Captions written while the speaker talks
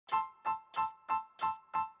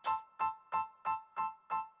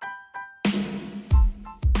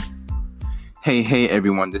Hey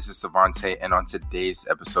everyone, this is Savante, and on today's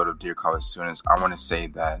episode of Dear College Students, I want to say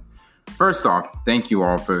that, first off, thank you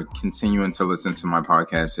all for continuing to listen to my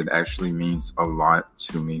podcast. It actually means a lot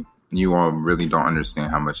to me. You all really don't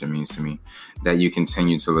understand how much it means to me that you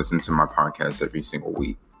continue to listen to my podcast every single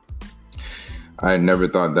week. I never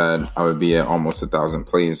thought that I would be at almost 1,000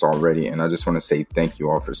 plays already, and I just want to say thank you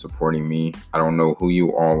all for supporting me. I don't know who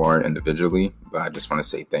you all are individually, but I just want to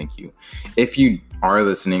say thank you. If you are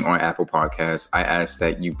listening on Apple Podcasts, I ask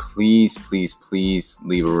that you please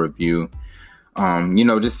leave a review.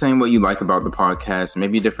 Just saying what you like about the podcast,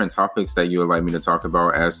 maybe different topics that you would like me to talk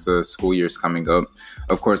about as the school year is coming up.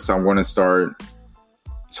 Of course, I want to start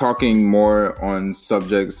talking more on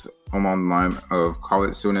subjects along the line of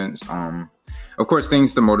college students. Of course,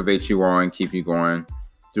 things to motivate you all and keep you going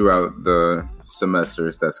throughout the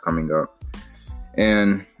semesters that's coming up.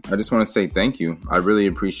 And I just want to say thank you. I really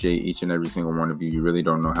appreciate each and every single one of you. You really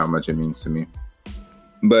don't know how much it means to me.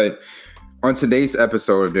 But on today's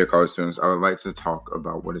episode of Dear College Students, I would like to talk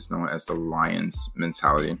about what is known as the Lions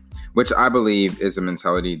mentality, which I believe is a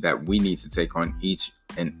mentality that we need to take on each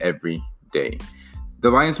and every day. The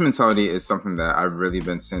Lions mentality is something that I've really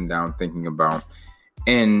been sitting down thinking about.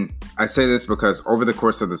 And I say this because over the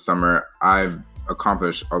course of the summer, I've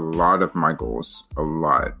accomplished a lot of my goals, a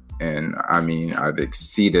lot. And I mean, I've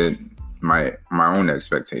exceeded my own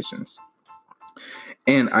expectations.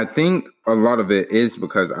 And I think a lot of it is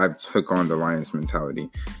because I've took on the Lions mentality.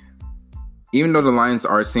 Even though the Lions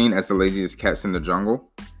are seen as the laziest cats in the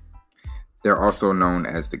jungle, they're also known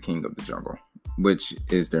as the king of the jungle, which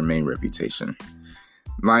is their main reputation.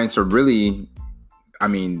 Lions are really,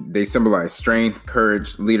 they symbolize strength,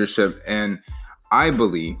 courage, leadership, and I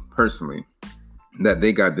believe personally that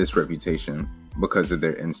they got this reputation because of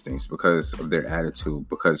their instincts, because of their attitude,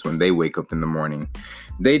 because when they wake up in the morning,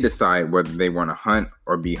 they decide whether they want to hunt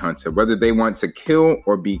or be hunted, whether they want to kill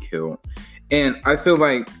or be killed. And I feel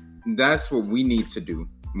like that's what we need to do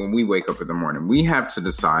when we wake up in the morning. We have to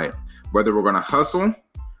decide whether we're going to hustle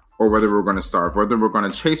or whether we're going to starve, whether we're going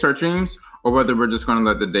to chase our dreams or whether we're just going to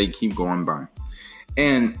let the day keep going by.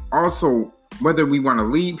 And also whether we want to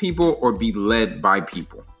lead people or be led by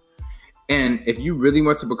people. And if you really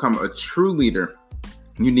want to become a true leader,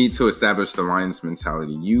 you need to establish the Lions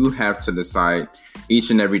mentality. You have to decide each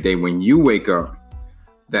and every day when you wake up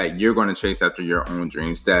that you're going to chase after your own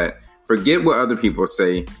dreams, that forget what other people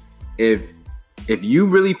say. If you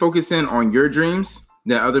really focus in on your dreams,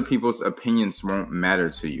 then other people's opinions won't matter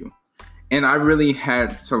to you. And I really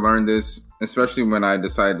had to learn this, especially when I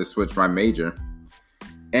decided to switch my major.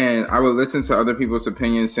 And I would listen to other people's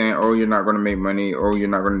opinions saying, oh, you're not going to make money. Oh, you're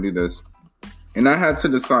not going to do this. And I had to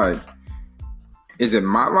decide, is it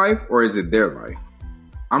my life or is it their life?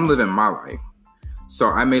 I'm living my life. So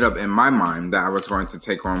I made up in my mind that I was going to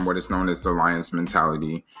take on what is known as the Lions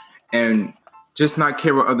mentality and just not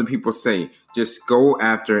care what other people say. Just go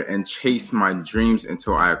after and chase my dreams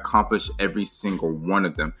until I accomplish every single one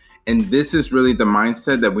of them. And this is really the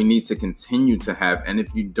mindset that we need to continue to have. And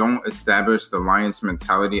if you don't establish the Lions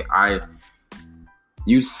mentality,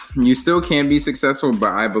 you still can be successful,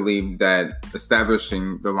 but I believe that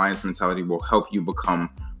establishing the Lions mentality will help you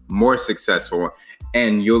become more successful.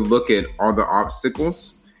 And you'll look at all the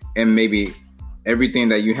obstacles and maybe everything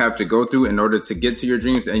that you have to go through in order to get to your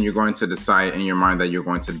dreams. And you're going to decide in your mind that you're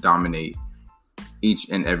going to dominate each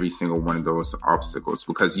and every single one of those obstacles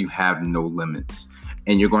because you have no limits.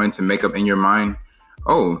 And you're going to make up in your mind,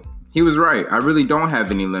 oh, he was right. I really don't have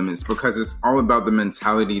any limits, because it's all about the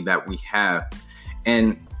mentality that we have.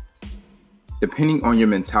 And depending on your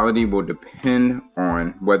mentality will depend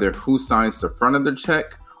on whether who signs the front of the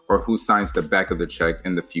check or who signs the back of the check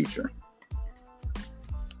in the future.